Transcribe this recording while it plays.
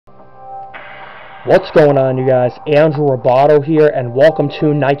What's going on, you guys? Andrew Roboto here, and welcome to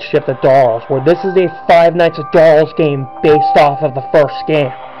Nightshift at Darl's, where this is a Five Nights at Darl's game based off of the first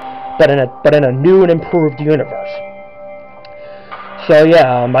game, but in a new and improved universe. So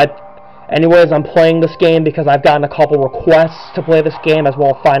yeah, anyways, I'm playing this game because I've gotten a couple requests to play this game, as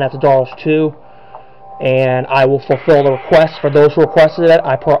well as Five Nights at Darl's 2, and I will fulfill the requests. For those who requested it,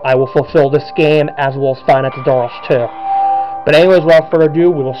 I will fulfill this game as well as Five Nights at Darl's 2. But anyways, without further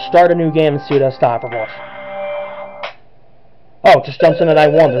ado, we will start a new game and see what it has to offer for us. Oh, it just jumps into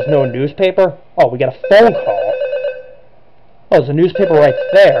night one. There's no newspaper? Oh, we get a phone call. Oh, there's a newspaper right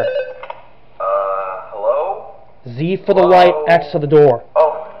there. Hello? Z for the light, X for the door.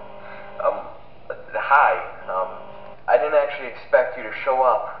 Oh, hi. I didn't actually expect you to show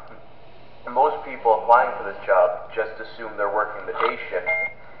up. Most people applying for this job just assume they're working the day shift.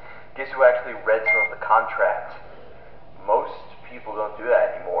 Guess who actually read some of the contract? Most people don't do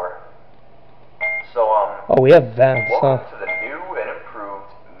that anymore. So, oh, we have vents, welcome to the new and improved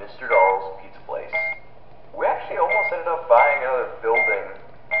Mr. Darl's Pizza Place. We actually almost ended up buying another building,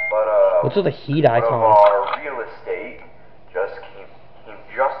 but, what's with the heat one icon? of our real estate just came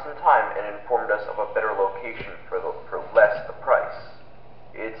just in time and informed us of a better location for less the price.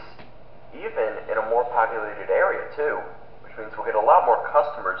 It's even in a more populated area, too, which means we'll get a lot more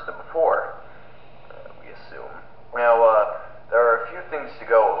customers than before, we assume. Now, there are a few things to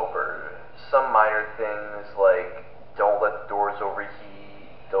go over. Some minor things like don't let the doors overheat,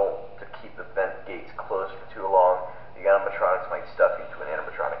 to keep the vent gates closed for too long. The animatronics might stuff you into an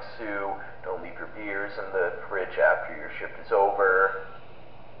animatronic suit. Don't leave your beers in the fridge after your shift is over.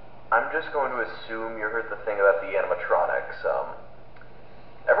 I'm just going to assume you heard the thing about the animatronics.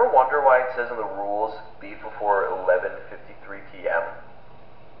 Ever wonder why it says in the rules be before 11:53 p.m.?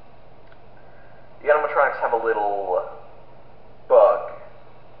 The animatronics have a little bug.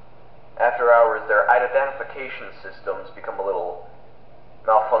 After hours, their identification systems become a little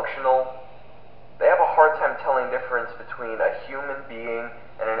malfunctional. They have a hard time telling the difference between a human being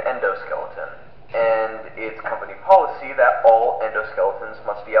and an endoskeleton. And it's company policy that all endoskeletons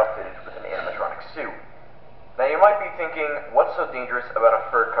must be outfitted with an animatronic suit. Now you might be thinking, what's so dangerous about a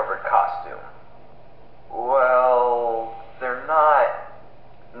fur-covered costume? Well, they're not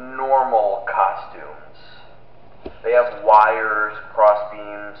normal costumes. They have wires,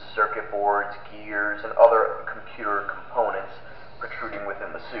 crossbeams, circuit boards, gears, and other computer components protruding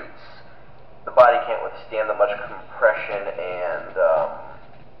within the suits. The body can't withstand that much compression and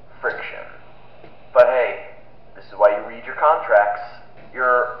friction. But hey, this is why you read your contracts.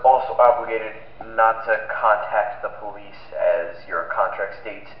 You're also obligated not to contact the police, as your contract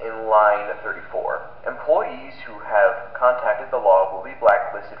states in line 34. Employees who have contacted the law will be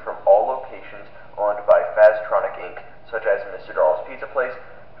blacklisted from all locations owned by Faztronic Inc., such as Mr. Darl's Pizza Place,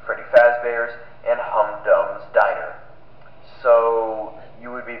 Freddy Fazbear's, and Humdum's Diner. So,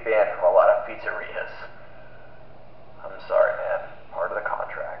 you would be banned from a lot of pizzerias. I'm sorry, man. Part of the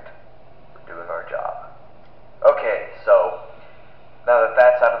contract. We're doing our job. Okay, so now that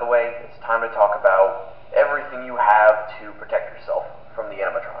that's out of the way, it's time to talk about everything you have to protect yourself from the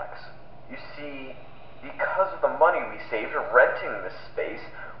animatronics. You see, because of the money we saved renting this space,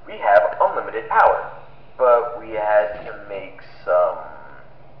 we have unlimited power. But we had to make some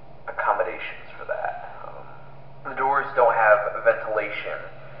accommodations for that. The doors don't have ventilation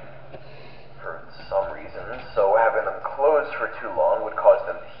for some reason, so having them closed for too long would cause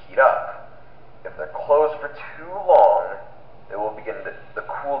them to heat up. If they're closed for too long, they will begin the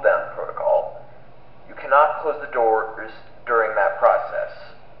cool down protocol. You cannot close the doors during that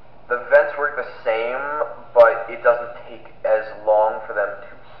process. The vents work the same, but it doesn't take as long for them to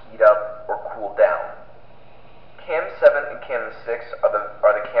heat up or cool down. Cam 7 and Cam 6 are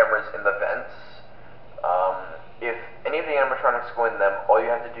the cameras in the vents. If any of the animatronics go in them, all you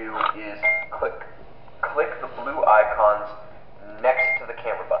have to do is click the blue icons next to the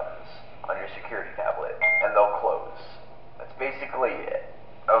camera buttons on your security tablet, and they'll close. That's basically it.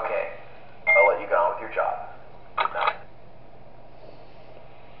 Okay, I'll let you get on with your job. Good night.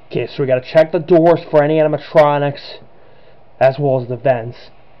 Okay, so we gotta check the doors for any animatronics, as well as the vents.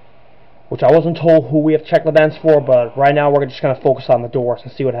 Which I wasn't told who we have to check the vents for, but right now we're just gonna focus on the doors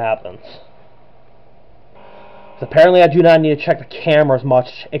and see what happens. So apparently I do not need to check the cameras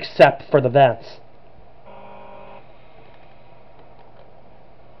much, except for the vents.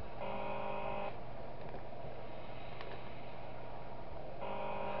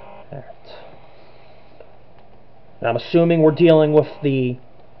 And I'm assuming we're dealing with the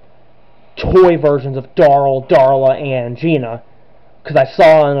toy versions of Darl, Darla, and Gina, because I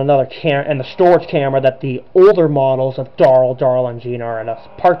saw in in the storage camera that the older models of Darl, Darla, and Gina are in a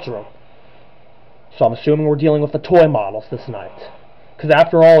parts room. So I'm assuming we're dealing with the toy models this night. Because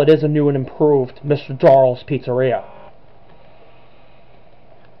after all, it is a new and improved Mr. Darl's Pizzeria.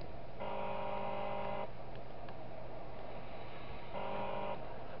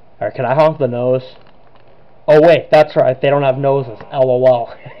 Alright, can I honk the nose? Oh wait, that's right, they don't have noses.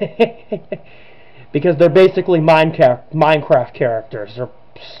 LOL. Because they're basically Minecraft characters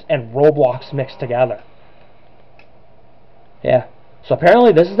and Roblox mixed together. Yeah. So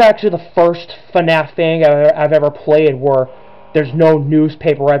apparently this is actually the first FNAF thing I've ever played where there's no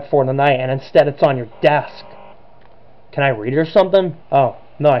newspaper right before the night, and instead it's on your desk. Can I read it or something? Oh,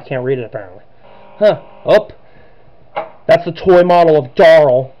 no, I can't read it apparently. Huh. Oh. That's the toy model of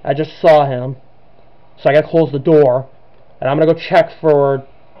Darl. I just saw him. So I gotta close the door. And I'm gonna go check for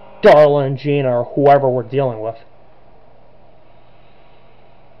Darla and Gina or whoever we're dealing with.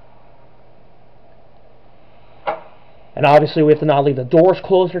 And obviously we have to not leave the doors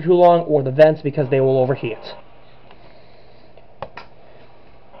closed for too long or the vents because they will overheat.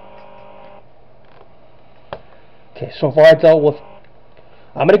 Okay, so far I dealt with...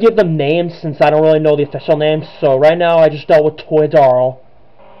 I'm going to give them names since I don't really know the official names. So right now I just dealt with Toy Darl.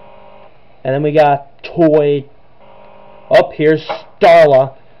 And then we got Toy... Oh, here's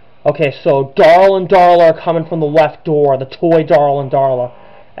Darla. Okay, so Darl and Darla are coming from the left door. The Toy Darl and Darla.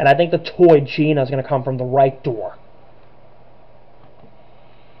 And I think the Toy Gina is going to come from the right door.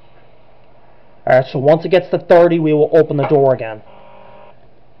 Alright, so once it gets to 30, we will open the door again.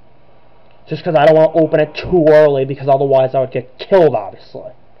 Just because I don't want to open it too early, because otherwise I would get killed,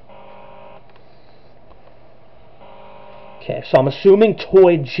 obviously. Okay, so I'm assuming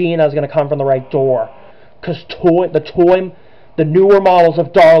Toy Gina is going to come from the right door. Because the newer models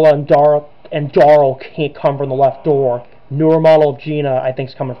of Darla and Darl can't come from the left door. Newer model of Gina, I think,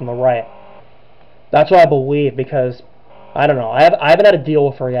 is coming from the right. That's what I believe, because, I don't know, I haven't had to deal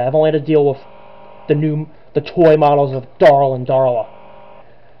with her yet. I've only had to deal with the toy models of Darl and Darla.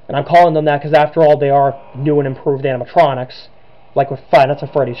 And I'm calling them that because after all they are new and improved animatronics, like with Five Nights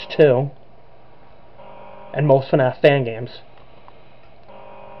at Freddy's 2 and most FNAF fan games.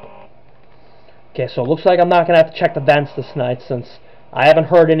 Okay, so it looks like I'm not going to have to check the vents this night since I haven't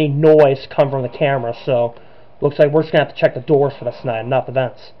heard any noise come from the camera, so looks like we're just going to have to check the doors for this night, not the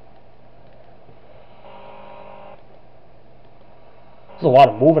vents. There's a lot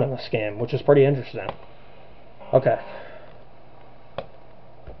of movement in this game, which is pretty interesting. Okay.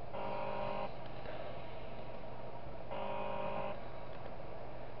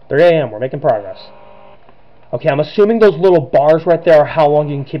 3 a.m. We're making progress. Okay, I'm assuming those little bars right there are how long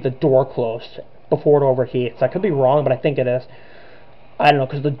you can keep the door closed before it overheats. I could be wrong, but I think it is. I don't know,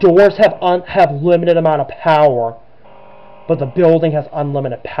 because the doors have limited amount of power, but the building has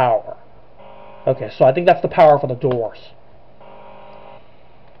unlimited power. Okay, so I think that's the power for the doors.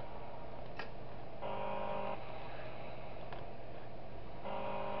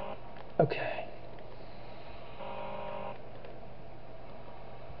 Okay.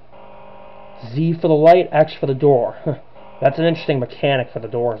 Z for the light, X for the door. That's an interesting mechanic for the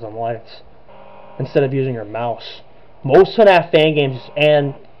doors and lights. Instead of using your mouse. Most FNAF fan games,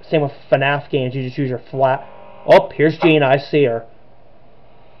 and same with FNAF games, you just use your flat... Oh, here's Gina, I see her.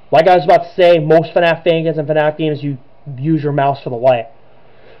 Like I was about to say, most FNAF fan games and FNAF games, you use your mouse for the light.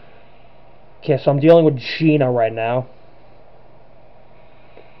 Okay, so I'm dealing with Gina right now.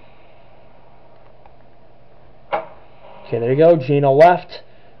 Okay, there you go, Gina left.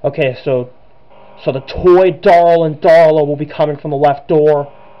 Okay, so the Toy Darl and Darla will be coming from the left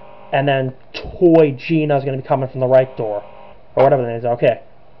door, and then Toy Gina is going to be coming from the right door. Or whatever it is, okay.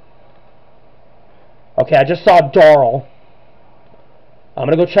 Okay, I just saw Darl. I'm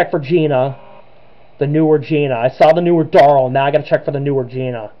going to go check for Gina. The newer Gina. I saw the newer Darl, now I got to check for the newer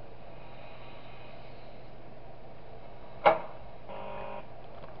Gina.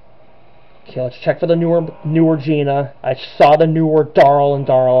 Okay, let's check for the newer Gina. I saw the newer Darl and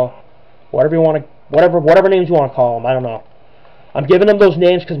Darla. Whatever you want to, whatever names you want to call them, I don't know. I'm giving them those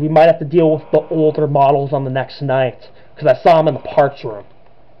names because we might have to deal with the older models on the next night. Because I saw them in the parts room.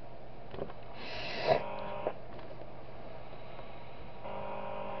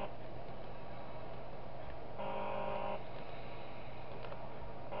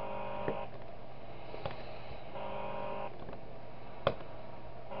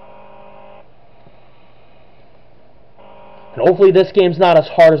 And hopefully this game's not as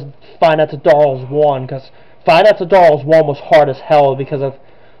hard as Five Nights at Darl's 1, because Five Nights at Darl's 1 was hard as hell because of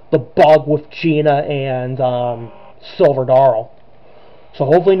the bug with Gina and Silver Darl. So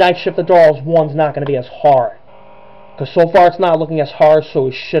hopefully Nightshift at Darl's 1's not going to be as hard. Because so far it's not looking as hard, so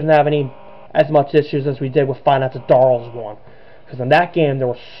we shouldn't have as much issues as we did with Five Nights at Darl's 1. Because in that game, there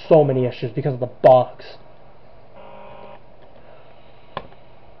were so many issues because of the bugs.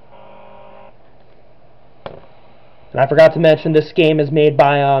 And I forgot to mention, this game is made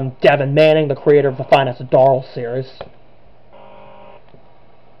by Devin Manning, the creator of the Five Nights at Darl series.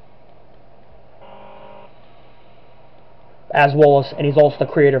 As well as, and he's also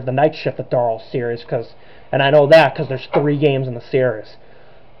the creator of the Nightshift at Darl series, and I know that because there's 3 games in the series.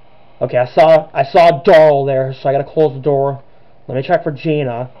 Okay, I saw Darl there, so I gotta close the door. Let me check for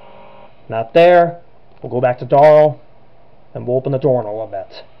Gina. Not there. We'll go back to Darl, and we'll open the door in a little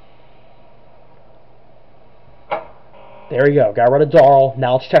bit. There you go. Got rid of Darl.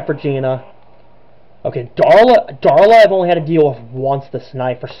 Now let's check for Gina. Okay, Darla I've only had to deal with once this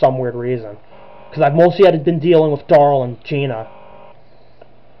night for some weird reason. Because I've mostly been dealing with Darl and Gina.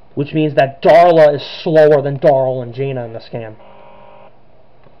 Which means that Darla is slower than Darl and Gina in this game.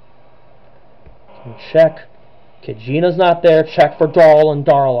 Check. Okay, Gina's not there. Check for Darl and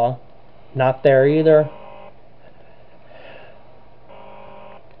Darla. Not there either.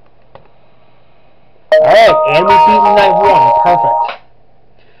 Alright, and we've beaten night 1. Perfect.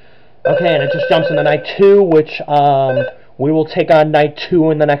 Okay, and it just jumps into night 2, which we will take on night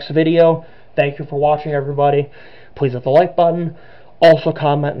 2 in the next video. Thank you for watching, everybody. Please hit the like button. Also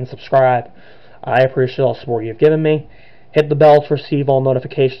comment and subscribe. I appreciate all the support you've given me. Hit the bell to receive all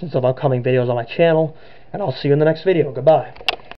notifications of upcoming videos on my channel. And I'll see you in the next video. Goodbye.